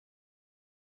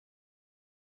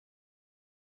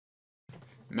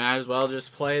Might as well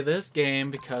just play this game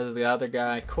because the other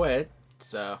guy quit.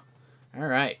 So,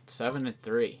 alright,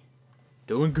 7-3.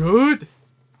 Doing good.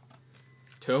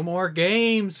 2 more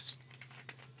games.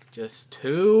 Just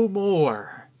 2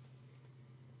 more.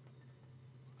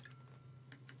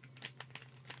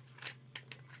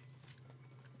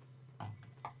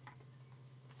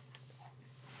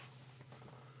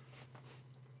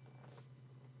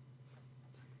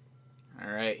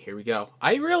 Alright, here we go.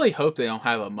 I really hope they don't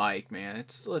have a mic, man.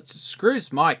 It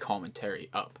screws my commentary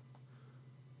up.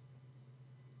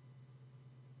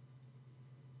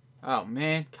 Oh,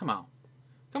 man, come on.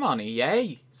 Come on,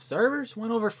 EA. Servers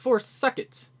went over 4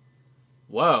 seconds.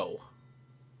 Whoa.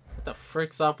 What the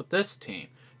frick's up with this team?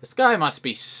 This guy must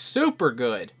be super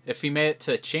good if he made it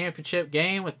to a championship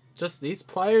game with just these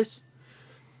players.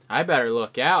 I better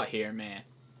look out here, man.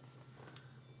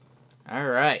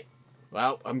 Alright.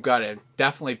 Well, I'm gonna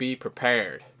definitely be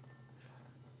prepared.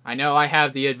 I know I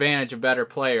have the advantage of better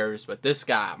players, but this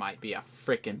guy might be a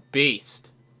freaking beast.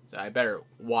 So I better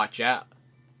watch out.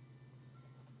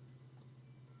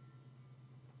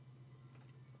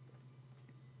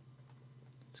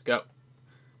 Let's go.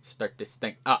 Start this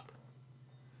thing up.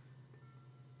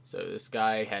 So this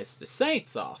guy has the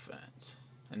Saints offense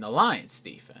and the Lions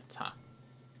defense, huh?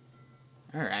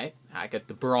 Alright, I got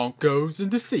the Broncos and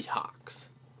the Seahawks.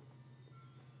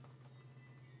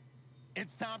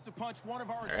 It's time to punch one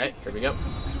of our Alright, here we go.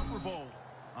 Super Bowl.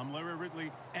 I'm Larry Ridley,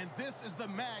 and this is the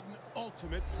Madden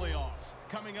Ultimate Playoffs.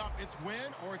 Coming up, it's win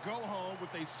or go home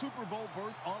with a Super Bowl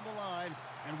berth on the line,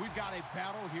 and we've got a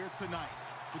battle here tonight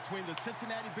between the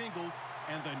Cincinnati Bengals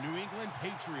and the New England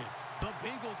Patriots. The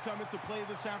Bengals come into play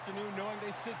this afternoon knowing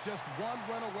they sit just 1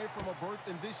 run away from a berth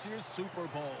in this year's Super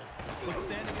Bowl. But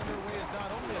standing in their way is not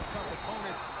only a tough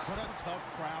opponent, but a tough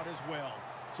crowd as well.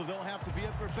 So they'll have to be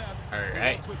at their best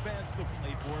to advance to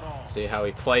play for it all. See how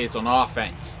he plays on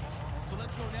offense. So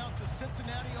let's go down to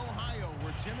Cincinnati, Ohio,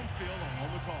 where Jim and Phil are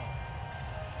on the call.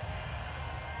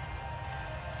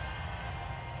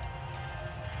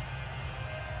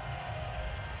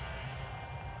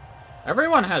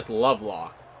 Everyone has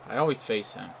Lovelock. I always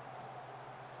face him.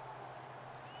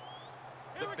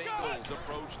 The Bengals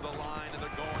approach the line and they're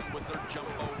going with their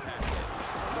jumbo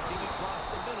package. Looking across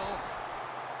the middle.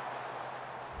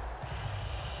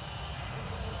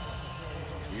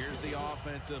 Here's the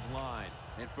offensive line.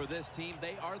 And for this team,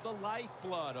 they are the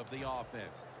lifeblood of the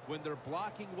offense. When they're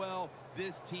blocking well,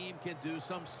 this team can do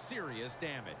some serious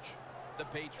damage. The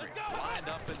Patriots lined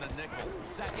up in the nickel.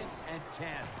 2nd and 10.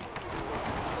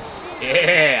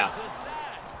 Yeah.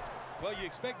 Well, you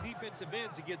expect defensive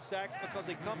ends to get sacks because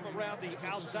they come around the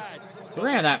outside. He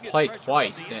ran that play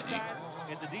twice, didn't he?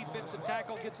 And the defensive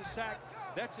tackle gets a sack.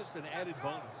 That's just an added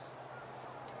bonus.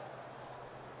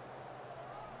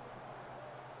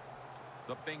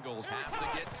 The Bengals have to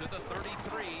get to the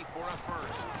 33 for a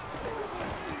first.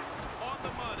 On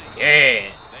the money.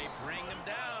 Yeah. They bring him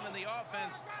down, and the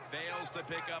offense fails to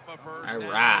pick up a first All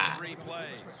down right. in 3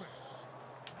 plays.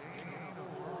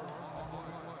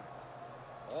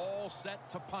 All set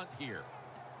to punt here.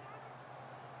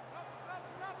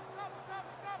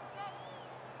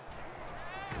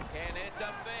 And it's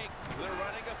a fake. They're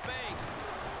running a fake.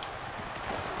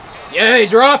 Yeah, he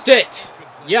dropped it.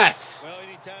 Yes. Well,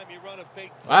 anytime you run a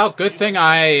fake, Well, good thing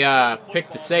I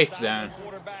picked the safe zone.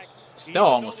 Still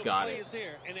almost got it.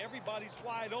 And everybody's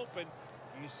wide open.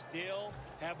 You still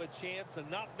have a chance of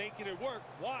not making it work.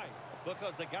 Why?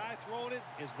 Because the guy throwing it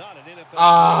is not an NFL.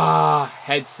 Ah,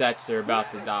 headsets are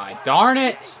about to die. Darn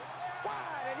it.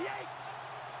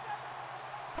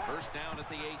 First down at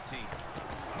the 18.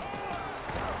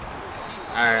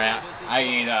 Alright, I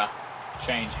need to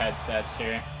change headsets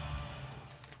here.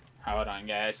 Hold on,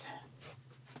 guys.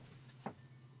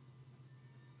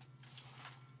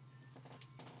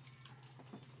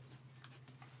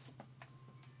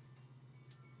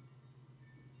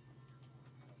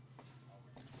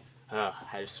 Oh,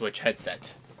 I had to switch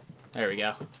headsets. There we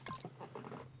go.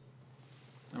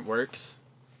 It works.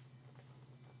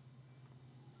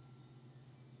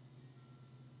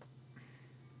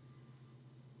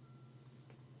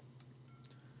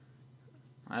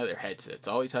 My other headsets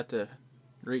always have to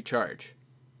recharge.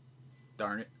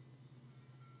 Darn it.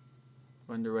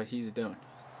 Wonder what he's doing.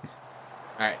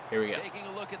 Alright, here we go. Taking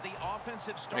a look at the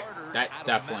offensive starters. That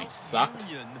definitely sucked.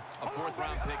 Union, a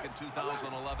 4th-round pick in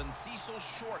 2011, Cecil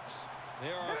Shorts.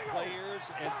 There are players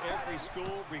at every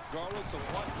school, regardless of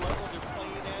what level they're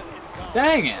playing at in college.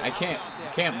 Dang it! I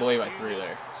can't believe I threw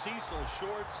there. Cecil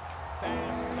Shorts,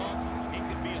 fast, tough. He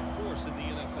can be a force in the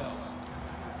NFL.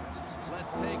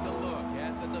 Let's take a look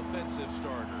at the defensive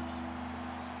starters.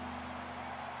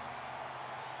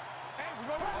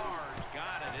 Barnes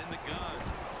got it. in the gun.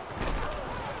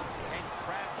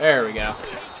 There we go.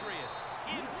 Patriots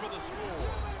in for the score.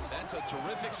 That's a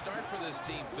terrific start for this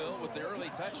team, Phil, with the early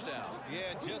touchdown.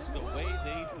 Yeah, just the way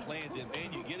they planned it,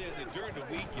 man. You get in there during the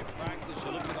week, you practice,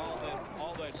 you look at all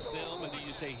that film, and then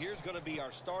you say, here's going to be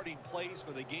our starting plays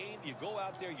for the game. You go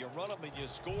out there, you run them, and you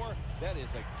score. That is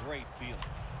a great feeling.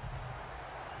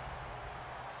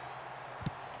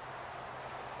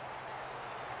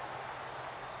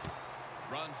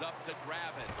 Runs up to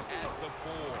grab it at the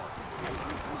 4.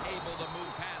 Able to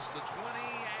move past the 20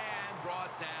 and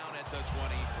brought down at the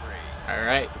 23. All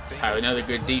right, let's have another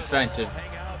good defensive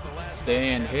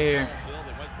stand here. They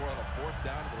went for on a 4th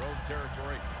down in their own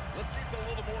territory. Let's see if they're a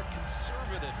little more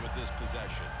conservative with this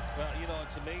possession. Well, you know,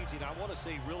 it's amazing. I want to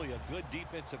say really a good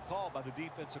defensive call by the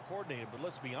defensive coordinator, but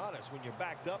let's be honest, when you're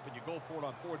backed up and you go for it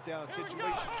on 4th down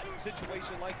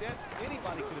situation like that,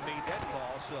 anybody could have made that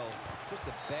call. So just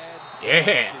a bad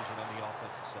decision on the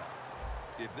offensive side.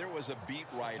 If there was a beat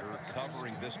writer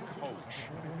covering this coach,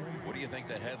 what do you think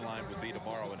the headline would be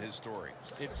tomorrow in his story?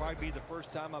 It'd probably be the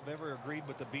first time I've ever agreed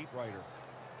with the beat writer.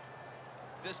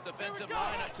 This defensive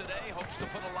lineup today hopes to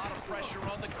put a lot of pressure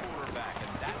on the quarterback,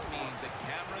 and that means that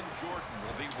Cameron Jordan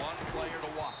will be one player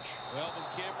to watch. Well, when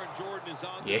Cameron Jordan is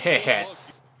on,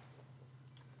 Yes.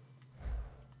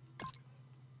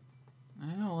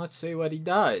 Well, let's see what he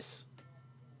does.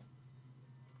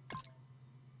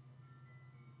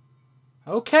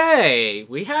 Okay,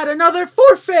 we had another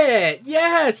forfeit.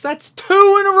 Yes, that's 2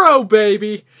 in a row,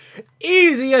 baby.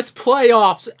 Easiest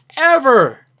playoffs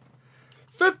ever.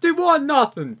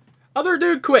 51-0. Other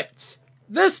dude quits.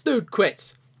 This dude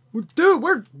quits. Dude,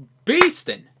 we're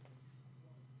beasting.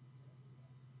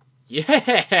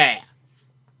 Yeah.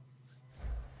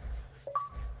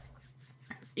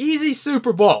 Easy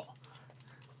Super Bowl.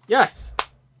 Yes.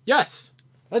 Yes.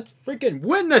 Let's freaking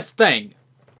win this thing.